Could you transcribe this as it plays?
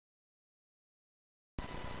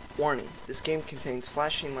Warning, this game contains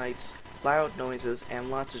flashing lights, loud noises,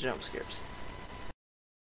 and lots of jump scares.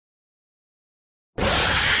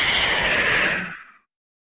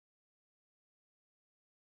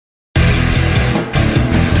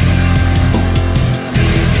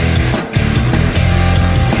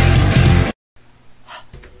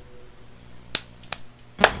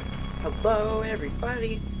 Hello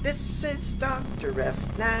everybody, this is Dr.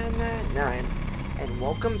 F999, and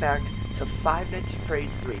welcome back to Five Nights at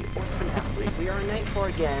Freddy's 3, or FNAF 3. We are on night 4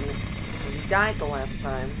 again, because we died the last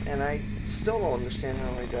time, and I still don't understand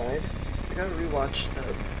how I died. I gotta rewatch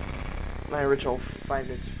my original Five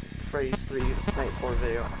Nights at Freddy's 3 night 4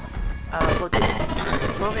 video. Go to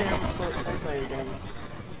 12 a.m. That's night again.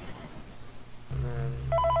 And then,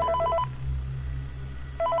 there it is.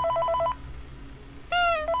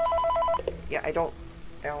 Yeah, I don't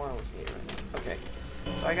want to listen to you right now. Okay,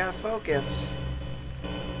 so I gotta focus.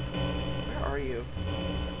 Where are you?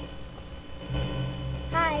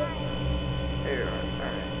 Hi. There you are.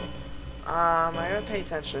 Alright. I gotta pay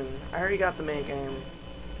attention. I already got the main game.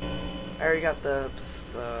 I already got the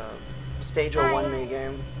Stage 01 main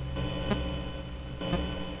game.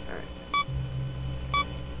 Alright.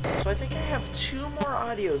 So I think I have 2 more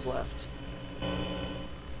audios left.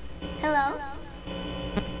 Hello.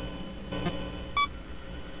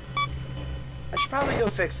 I should probably go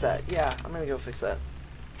fix that. Yeah, I'm gonna go fix that.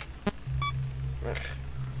 Ugh,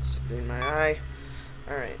 something in my eye.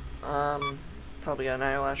 Alright, probably got an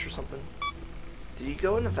eyelash or something. Did he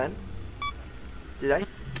go in the vent? Did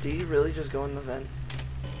he really just go in the vent?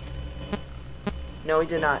 No, he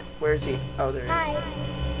did not. Where is he? Oh, there he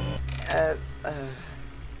is.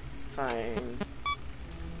 Fine.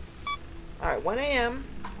 Alright, 1 a.m.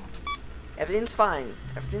 Everything's fine.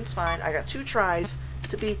 Everything's fine. I got 2 tries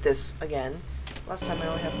to beat this again. Last time I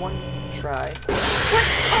only had 1 try. What?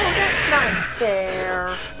 Oh, that's not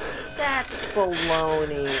fair. That's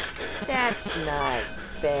baloney. That's not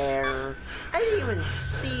fair. I didn't even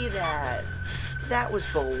see that. That was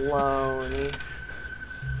baloney.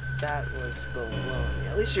 That was baloney.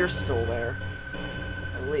 At least you're still there.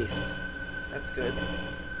 At least. That's good.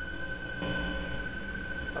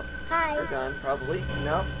 Oh, Hi. you're gone, probably.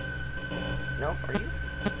 Nope. Nope, are you?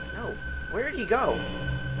 No. Where did he go?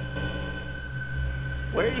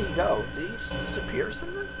 Where did he go? Did he just disappear or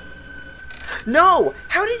something? No!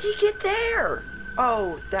 How did he get there?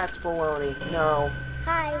 Oh, that's baloney. No.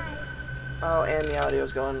 Hi. Oh, and the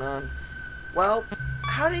audio's going on. Well,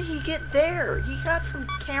 how did he get there? He got from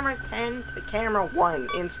camera 10 to camera 1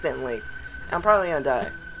 instantly. I'm probably gonna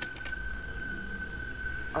die.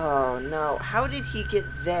 Oh, no. How did he get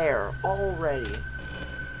there already?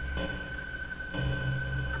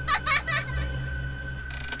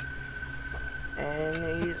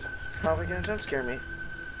 And he's probably gonna jump scare me.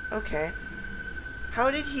 Okay. How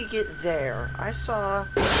did he get there? I saw...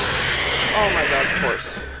 Oh my god, of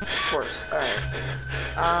course. Of course.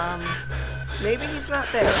 Alright. Maybe he's not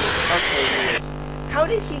there. Okay, he is. How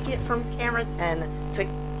did he get from camera 10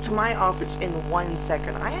 to my office in 1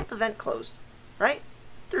 second? I had the vent closed, right?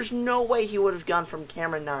 There's no way he would have gone from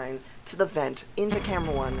camera 9 to the vent into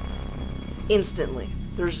camera 1 instantly.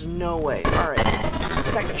 There's no way. Alright.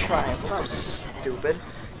 Second try. Well, that was stupid.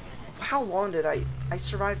 How long did I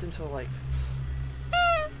survived until, like...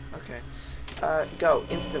 Okay. Go.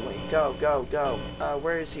 Instantly. Go, go, go.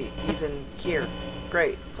 Where is he? He's in here.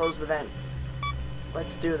 Great. Close the vent.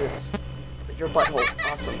 Let's do this. Your butthole.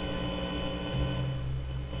 Awesome.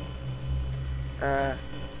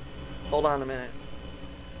 Hold on a minute.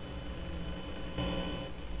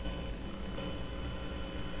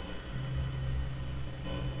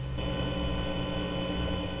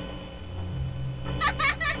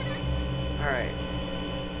 Alright.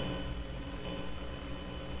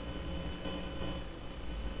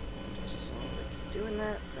 Just as long as I keep doing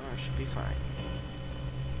that, then I should be fine.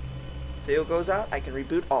 Video goes out, I can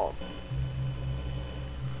reboot all.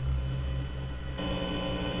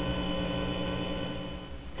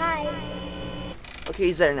 Hi. Okay,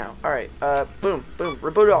 he's there now. Alright, boom, boom,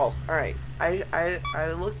 reboot all. Alright, I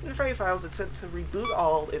looked in the Freddy files, it said to reboot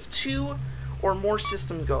all if 2 or more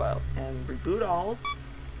systems go out. And reboot all,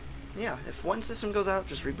 yeah, if 1 system goes out,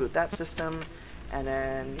 just reboot that system. And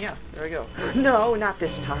then, yeah, there we go. No, not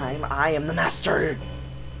this time. I am the master.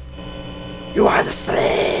 You are the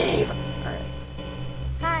slave. Alright.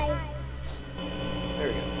 Hi. There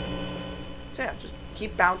we go. So yeah, just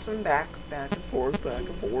keep bouncing back and forth, back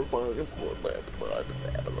and forth, back and forth, back and forth,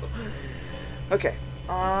 back and forth. Okay.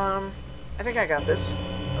 I think I got this.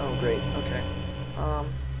 Oh, great. Okay.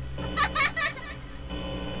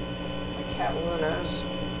 My cat Luna's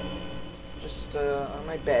just on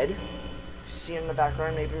my bed. You see it in the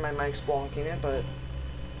background, maybe my mic's blocking it, but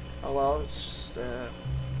oh well, it's just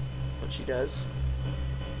what she does.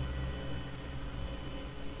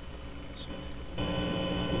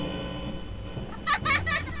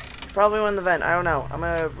 Probably went in the vent, I don't know. I'm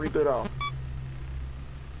gonna reboot all.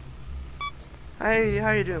 Hi,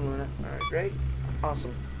 how you doing, Luna? Alright, great.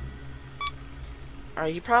 Awesome.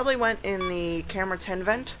 Alright, he probably went in the camera 10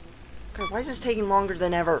 vent. God, why is this taking longer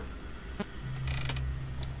than ever?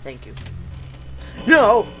 Thank you.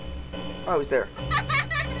 No! Oh, I was there.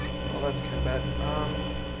 Well, that's kind of bad.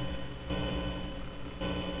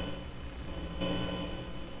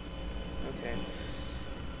 Okay.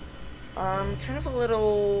 Kind of a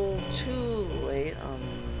little too late.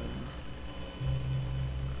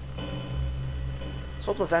 Let's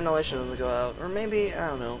hope the ventilation doesn't go out. Or maybe, I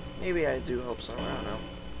don't know. Maybe I do hope so. I don't know.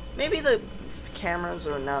 Maybe the cameras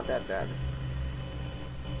are not that bad.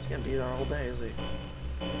 He's gonna be there all day, is he?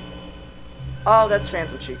 Oh, that's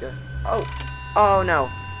Phantom Chica. Oh. Oh, no.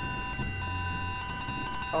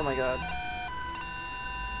 Oh, my God.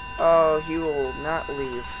 Oh, he will not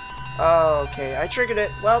leave. Oh, okay. I triggered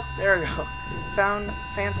it. Well, there we go. Found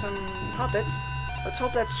Phantom Puppet. Let's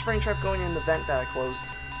hope that Springtrap going in the vent closed.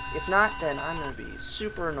 If not, then I'm gonna be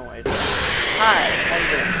super annoyed. Hi, how you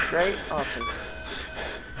doing? Great? Awesome.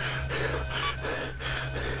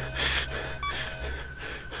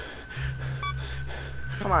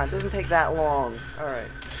 Come on, it doesn't take that long.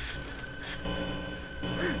 Alright.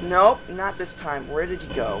 Nope, not this time. Where did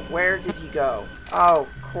he go? Where did he go? Oh,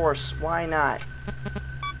 of course. Why not?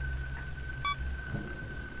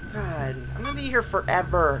 God, I'm gonna be here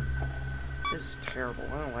forever. This is terrible.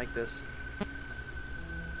 I don't like this.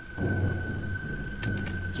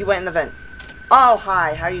 He went in the vent. Oh,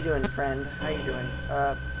 hi. How you doing, friend? How you doing?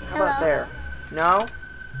 How about there? No?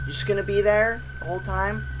 You just gonna be there the whole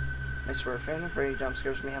time? I swear, if Freddy jump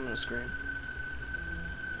scares me, I'm gonna scream.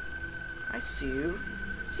 I see you.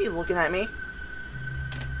 See you looking at me.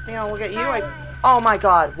 Think I'll look at you? Oh my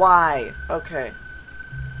God, why? Okay.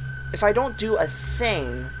 If I don't do a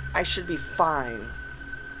thing, I should be fine.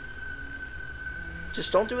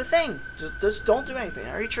 Just don't do a thing. Just don't do anything.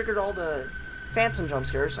 I already triggered all the Phantom jump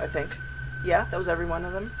scares, I think. Yeah, that was every one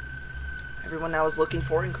of them. Everyone I was looking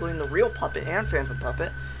for, including the real puppet and Phantom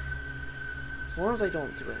Puppet. As long as I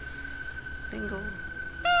don't do a single...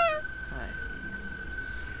 Hi.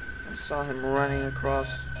 I saw him running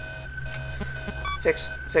across. Fix.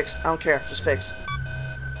 Fix. I don't care. Just fix.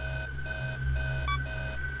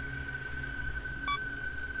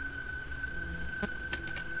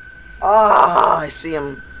 Ah, I see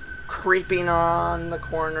him creeping on the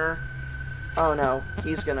corner. Oh no,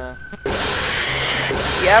 he's gonna...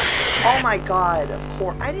 Yep. Oh my God, of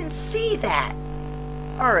course. I didn't see that.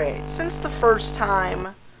 Alright, since the first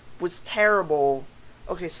time was terrible...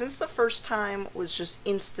 Okay, since the first time was just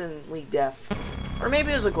instantly death. Or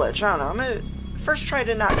maybe it was a glitch, I don't know. I'm gonna... First try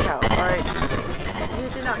did not count, alright?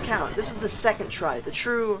 It did not count. This is the second try. The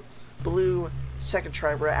true blue second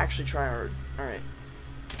try where I actually try hard. Alright.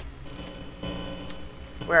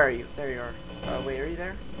 Where are you? There you are. Wait, are you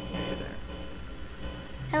there? Yeah, you're there.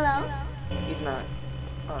 Hello? He's not.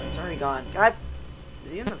 Oh, he's already gone. God!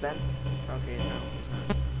 Is he in the vent? Okay, no, he's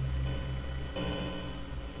not.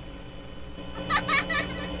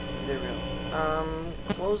 There we go.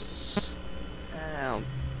 Close... oh,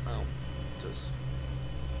 just...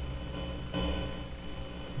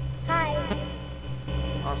 Hi.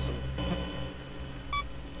 Awesome.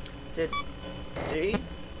 Did he?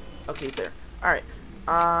 Okay, he's there. Alright.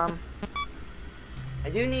 I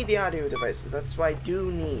do need the audio devices. That's what I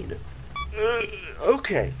do need.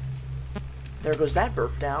 Okay. There goes that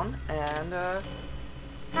burp down. And,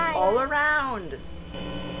 Hi. all around.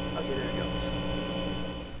 Okay, there it goes.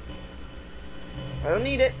 I don't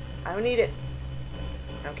need it. I don't need it.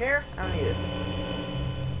 I don't care. I don't need it.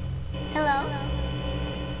 Hello?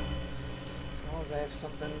 As long as I have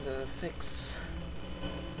something to fix,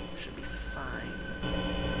 should be fine.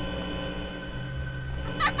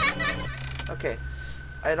 Okay.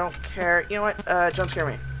 I don't care. You know what? Jump scare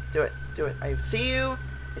me. Do it. Do it. I see you.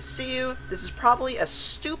 I see you. This is probably a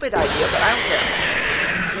stupid idea, but I don't care.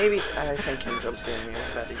 Maybe I think him jump scaring me was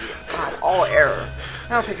a bad idea. God, all error. I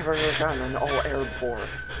don't think I've ever gotten an all error before.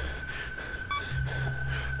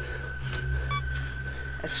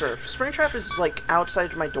 I swear, if Springtrap is like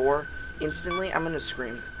outside my door instantly, I'm gonna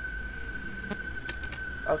scream.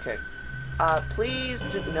 Okay. Please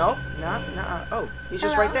do— nope, no. Oh, he's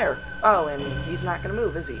just right there. Oh, and he's not gonna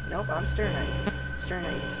move, is he? Nope, I'm staring at you. Staring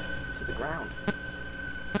at you to the ground.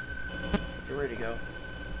 Okay, where'd he go?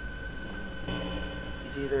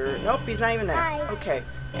 He's either... Nope, he's not even there. Hi. Okay.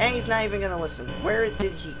 And he's not even gonna listen. Where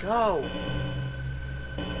did he go?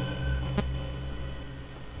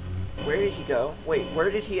 Where did he go? Wait, where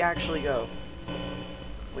did he actually go?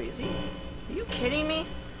 Wait, is he... Are you kidding me?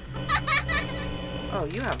 Oh,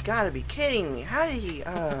 you have got to be kidding me. How did he...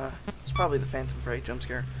 It's probably the Phantom Fright jump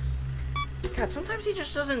scare. God, sometimes he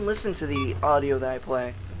just doesn't listen to the audio that I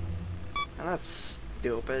play. And that's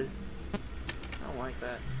stupid. I don't like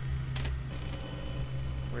that.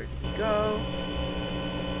 Where did he go?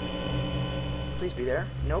 Please be there.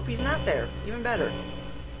 Nope, he's not there. Even better.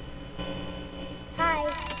 Hi.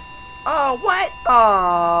 Oh, what?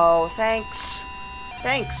 Oh, thanks.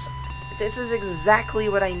 Thanks. This is exactly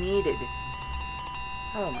what I needed.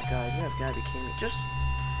 Oh my god, you have got to be kidding me. Just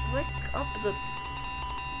flick up the...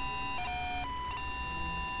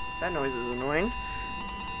 That noise is annoying.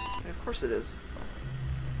 Of course it is.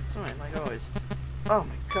 It's annoying, like always. Oh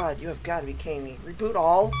my god, you have got to be kidding me. Reboot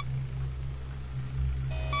all?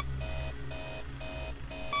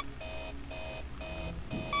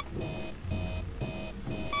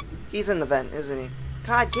 He's in the vent, isn't he?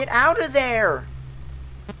 God, get out of there!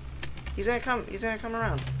 He's gonna come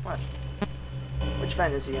around. Watch. Which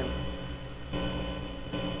vent is he in?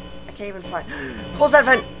 I can't even find... Close that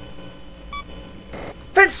vent!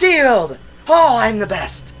 Vent sealed! Oh, I'm the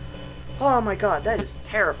best! Oh my god, that is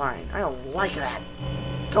terrifying. I don't like that.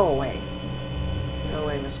 Go away. Go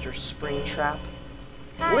away, Mr. Springtrap.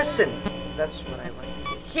 Hi. Listen! That's what I like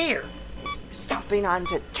to hear. Stomping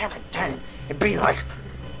onto Camera 10 and being like...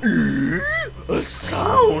 A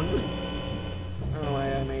sound? I don't know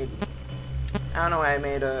why I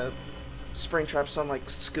made a Springtrap sound like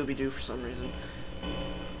Scooby-Doo for some reason.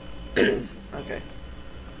 Okay.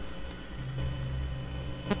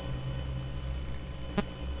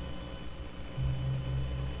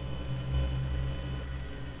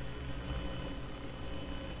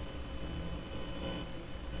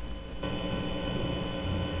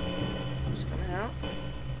 Just coming out.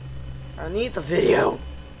 I need the video.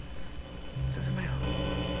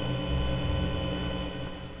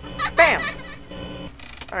 Bam!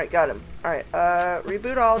 Alright, got him. Alright,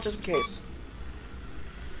 reboot all just in case.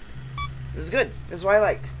 This is good. This is what I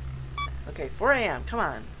like. Okay, 4 a.m. Come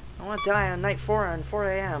on. I want to die on night 4 on 4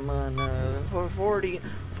 a.m. on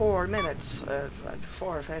 44 minutes. 4,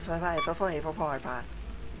 5, 5, 5, 4, 5.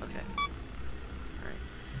 Okay. Alright.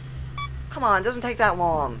 Come on, it doesn't take that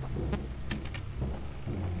long.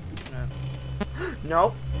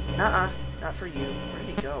 Nope. Nuh-uh. Not for you. Where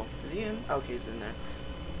did he go? Is he in? Okay, he's in there.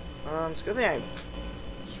 It's a good thing I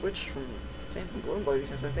switched from Phantom Balloon Boy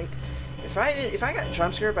because I think if I got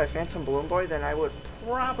jump scared by Phantom Balloon Boy, then I would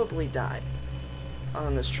probably die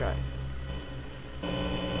on this try.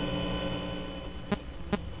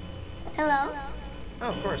 Hello. Oh,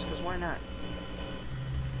 of course, because why not?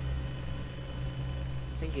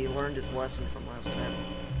 I think he learned his lesson from last time.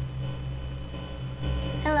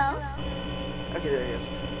 Hello. Okay, there he is.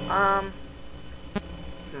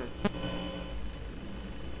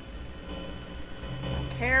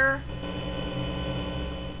 Care.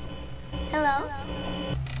 Hello.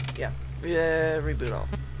 Yeah. Reboot all.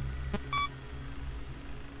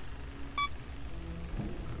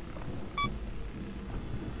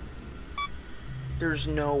 There's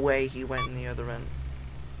no way he went in the other end.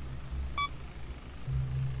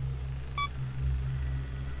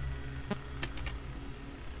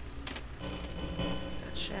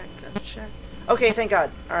 Gotta check. Okay, thank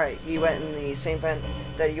God. Alright, he went in the same vent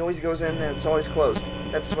that he always goes in and it's always closed.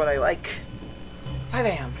 That's what I like. 5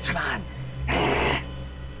 a.m. Come on.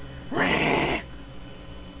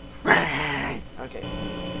 Okay.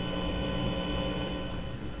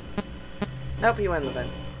 Nope, he went in the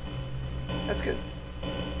vent. That's good.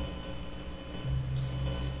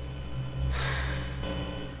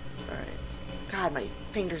 Alright. God, my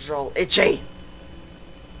fingers are all itchy.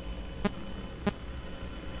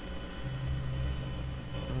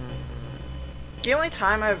 The only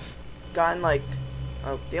time I've gotten like...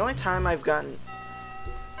 Oh, the only time I've gotten...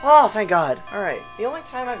 Oh, thank God. Alright. The only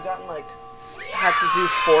time I've gotten like... Had to do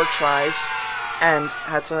 4 tries and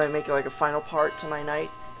had to make like a final part to my night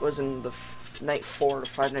was in the night 4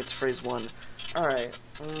 to 5 Nights at Freddy's 1. Alright.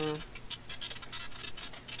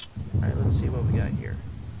 Alright, let's see what we got here.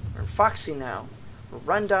 We're in Foxy now. We'll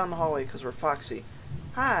run down the hallway because we're Foxy.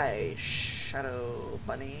 Hi, Shadow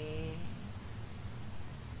Bunny.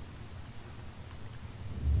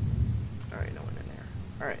 Alright, no one in there.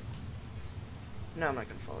 Alright. No, I'm not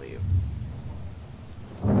gonna follow you.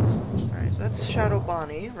 Alright, so that's Shadow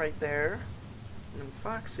Bonnie right there. And I'm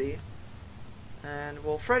Foxy. And,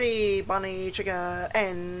 well, Freddy, Bonnie, Chica,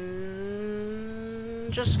 and...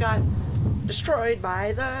 Just got destroyed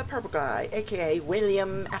by the purple guy, aka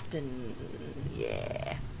William Afton.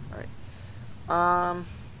 Yeah. Alright.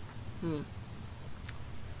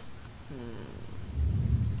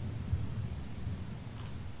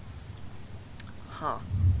 Huh.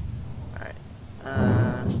 Alright.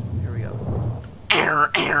 Here we go.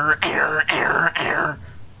 Error, error, error, error, error.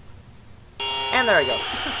 And there I go.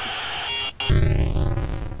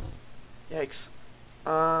 Yikes.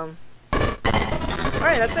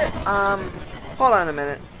 Alright, that's it. Hold on a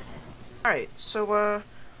minute. Alright, so,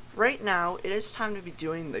 right now, it is time to be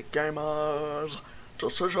doing the gamer's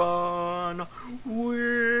decision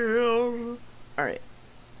wheel. Alright.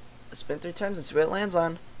 Spin 3 times and see what it lands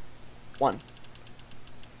on. 1,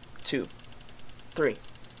 2, 3.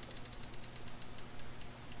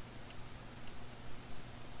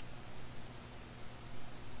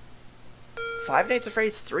 Five Nights at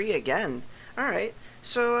Freddy's 3 again. Alright,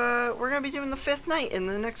 so we're gonna be doing the 5th night in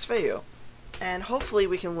the next video. And hopefully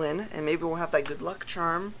we can win, and maybe we'll have that good luck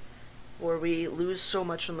charm where we lose so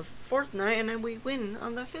much on the 4th night and then we win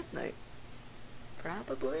on the 5th night.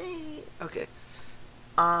 Probably. Okay.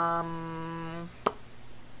 Alright.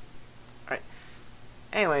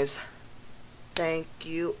 Anyways, thank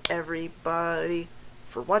you everybody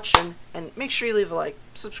for watching, and make sure you leave a like,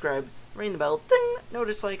 subscribe, ring the bell, ding, no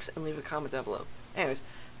dislikes, and leave a comment down below. Anyways,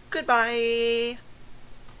 goodbye!